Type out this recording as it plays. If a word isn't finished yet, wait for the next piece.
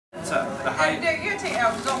the height. You're gonna take it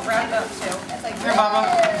out. Don't wrap it up too. Here,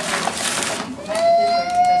 Baba.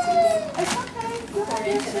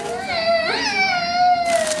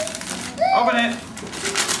 Open it.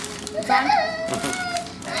 It's on?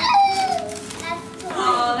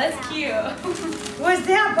 Oh, that's cute. What's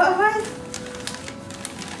that, Bubba?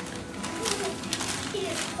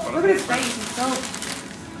 Look at his face. He's so...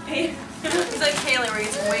 He's like Kaylee, where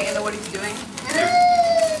he's way into what he's doing.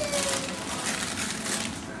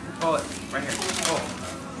 Pull it. Right here. Pull.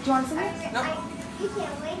 Do you want some? Nope.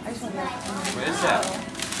 I just want that. What is that?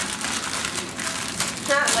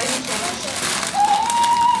 Not lighting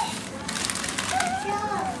change.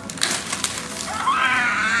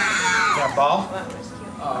 Is that a ball?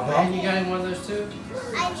 Oh man, you got him one of those too?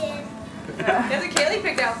 I did. That's what Kaylee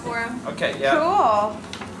picked out for him. Okay, yeah. Cool.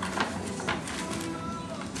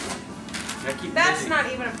 Yeah, keep That's busy. not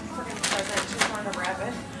even a freaking present. She just wanted to wrap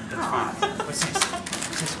it. That's fine. What's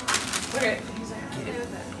this? Look at it. He's like, I can't do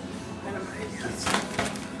that.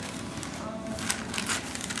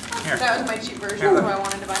 Here. That was my cheap version Here. of what I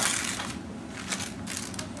wanted to buy.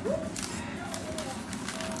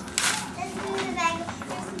 Let's do the bag.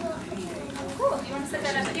 Cool. You want to set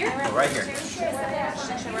that up here? Oh, right here. What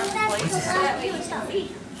is That way you can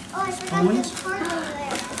see. Oh, I forgot the card over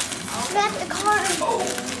there. I forgot the card.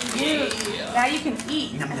 Now you can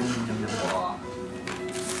eat. Nom, nom, nom, nom, nom. All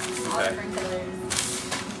Okay. different colors.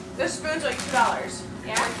 Those spoons are like $2.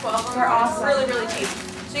 Yeah. Like 12 of them. They're awesome. Really, really cheap.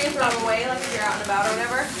 So you can throw them away like if you're out and about or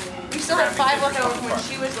whatever. We still had 5 left over from when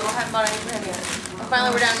she was little. Haven't bought any for him yet. And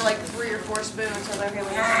finally, we're down to like 3 or 4 spoons. So I was like, okay,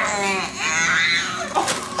 we have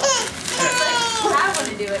I want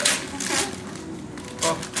to do it.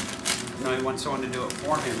 Well, no, he wants someone to do it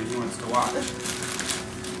for him and he wants to watch.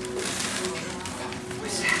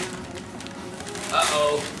 What's that?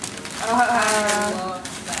 Uh-oh.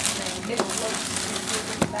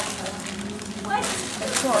 What?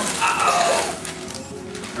 Uh-oh.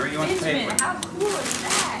 Or you want the Benjamin, paper? how cool is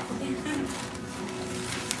that?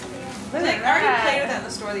 I already played with that in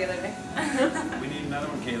the store the other day. We need another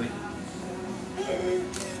one, Kaylee.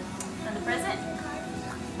 Another present?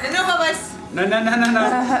 And no bubbles. No, no, no, no, no.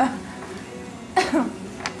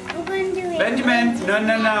 I'm going to do it. Benjamin, no,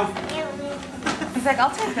 no, no. He's like,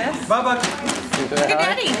 I'll take this. Bubba. Look at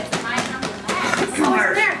Daddy.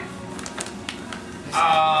 Smart. There.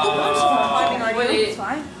 Oh. Climbing on you. It's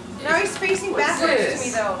fine. Now he's facing What's backwards this? to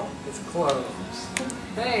me though. It's closed.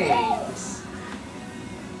 Thanks.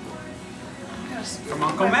 From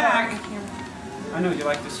Uncle Mac. I know you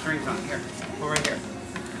like the strings on here. Pull right here.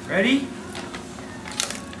 Ready?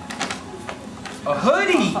 A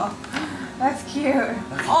hoodie. That's cute.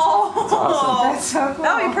 Oh. That's so cool.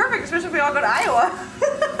 That would be perfect, especially if we all go to Iowa.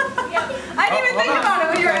 I didn't even think about it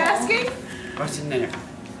when you were asking. What's in there?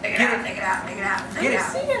 Take it out, take it out, take it out. Get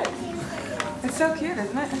it. It's so cute,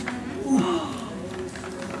 isn't it?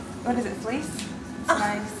 What is it, fleece? It's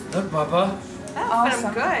nice. Look, Bubba. That fit Awesome.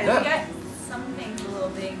 him good. Look. We got some things a little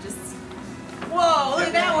big, just Whoa, look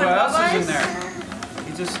at that one, What else Bubba. is in there?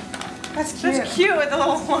 You just That's cute. That's cute with the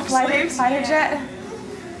little long sleeves. Fighter jet.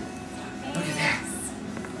 look at that.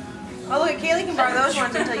 Oh, look, Kaylee can borrow those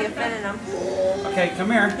ones until you fit in them. Okay,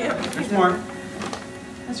 come here. There's more.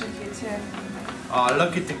 Those are cute too. Oh,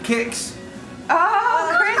 look at the kicks.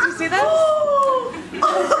 Oh, Chris, you see those?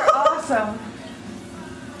 Those are awesome.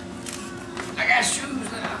 I got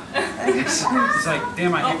shoes now. It's like,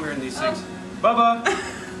 damn, I hate wearing these things. Bubba.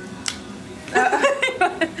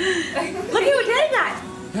 Look at what Daddy got.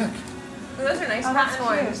 Look. Oh, those are nice Oh, that's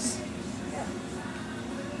cotton ones.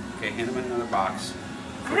 Okay, hand him another box.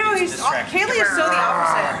 I know, he's, Kaylee is so the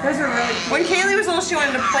opposite. Those are really cute. When Kaylee was little, she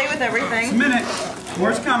wanted to play with Just a everything. minute.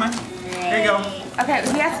 More's coming. Here you go. Okay,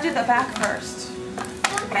 he has to do the back first.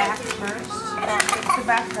 Back first. It's the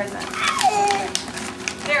back present.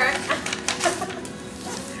 Derek,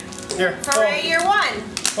 Here. hooray, year 1.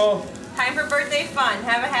 Pull. Time for birthday fun.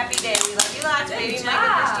 Have a happy day. We love you lots, baby Good Micah,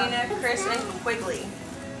 job. Christina, Chris, and Quigley.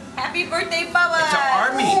 Happy birthday, Bubba! It's an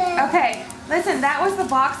army. Okay, listen, that was the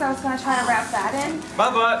box I was going to try to wrap that in,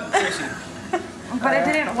 Bubba. Tracy. but it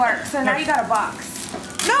didn't work. So now you got a box.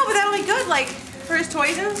 No, but that'll be good, like, for his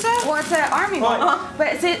toys and stuff. Well, it's an army What? one.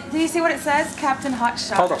 But is it? Do you see what it says? Captain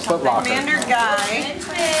Hotshot. Called a or something. Foot Locker. Commander Guy.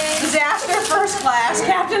 Benjamin. Disaster First Class.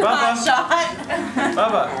 Captain Bubba. Hotshot. Oh,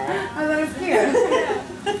 Bubba. that was cute.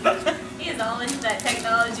 He is all into that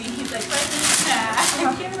technology. He's like, what's in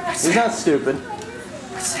that? He's not stupid.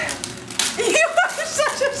 You are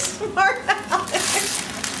such a smart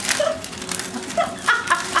aleck.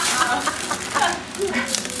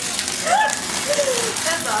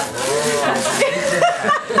 That's awesome.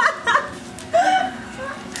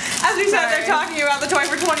 As we sat there talking about the toy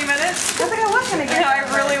for 20 20 minutes. I think I was gonna get it. I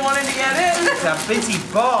really wanted to get it. It's a busy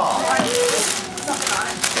ball. Oh,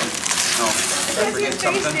 did I Is your forget face,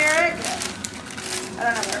 something? Derek? I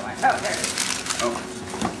don't know where it went. Oh, there it is. Oh.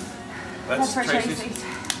 That's for Tracy's. Tracy's.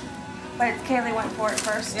 But Kaylee went for it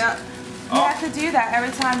first. Yep. You have to do that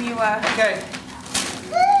every time you Okay.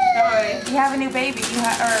 you have a new baby. Or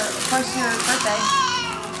first your birthday.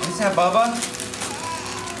 What is that, Bubba?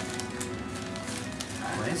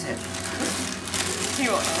 What is it? You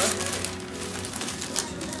won't know.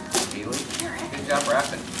 Haley? Good job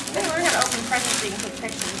wrapping. Then we're gonna open presents so you can take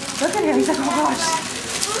pictures. Look at him. He's like, oh gosh.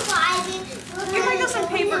 Give Michael some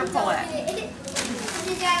paper to pull it.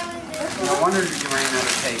 No wonder you ran out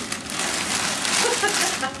of tape.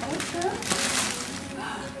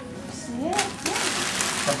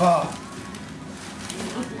 The ball.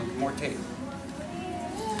 More tape.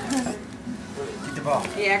 Get the ball.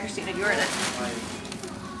 Yeah, Christina, you were in it.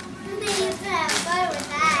 I I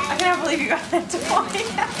cannot believe you got that toy.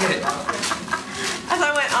 Get it. As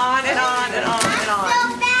I went on and on and on and on.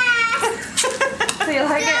 So fast! So you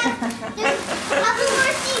like it? Just a couple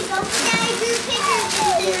more things. Don't forget to do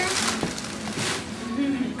pictures.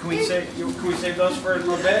 Can we save those for a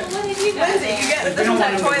little bit? What did you guys? Lindsay, you get We this don't is want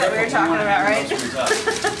that them to toy that we rip were them. talking wanna about, hang right? those ones up.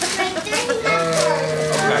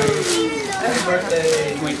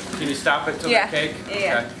 Happy Can you stop it till Yeah. the cake? Yeah.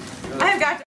 Okay. I have got to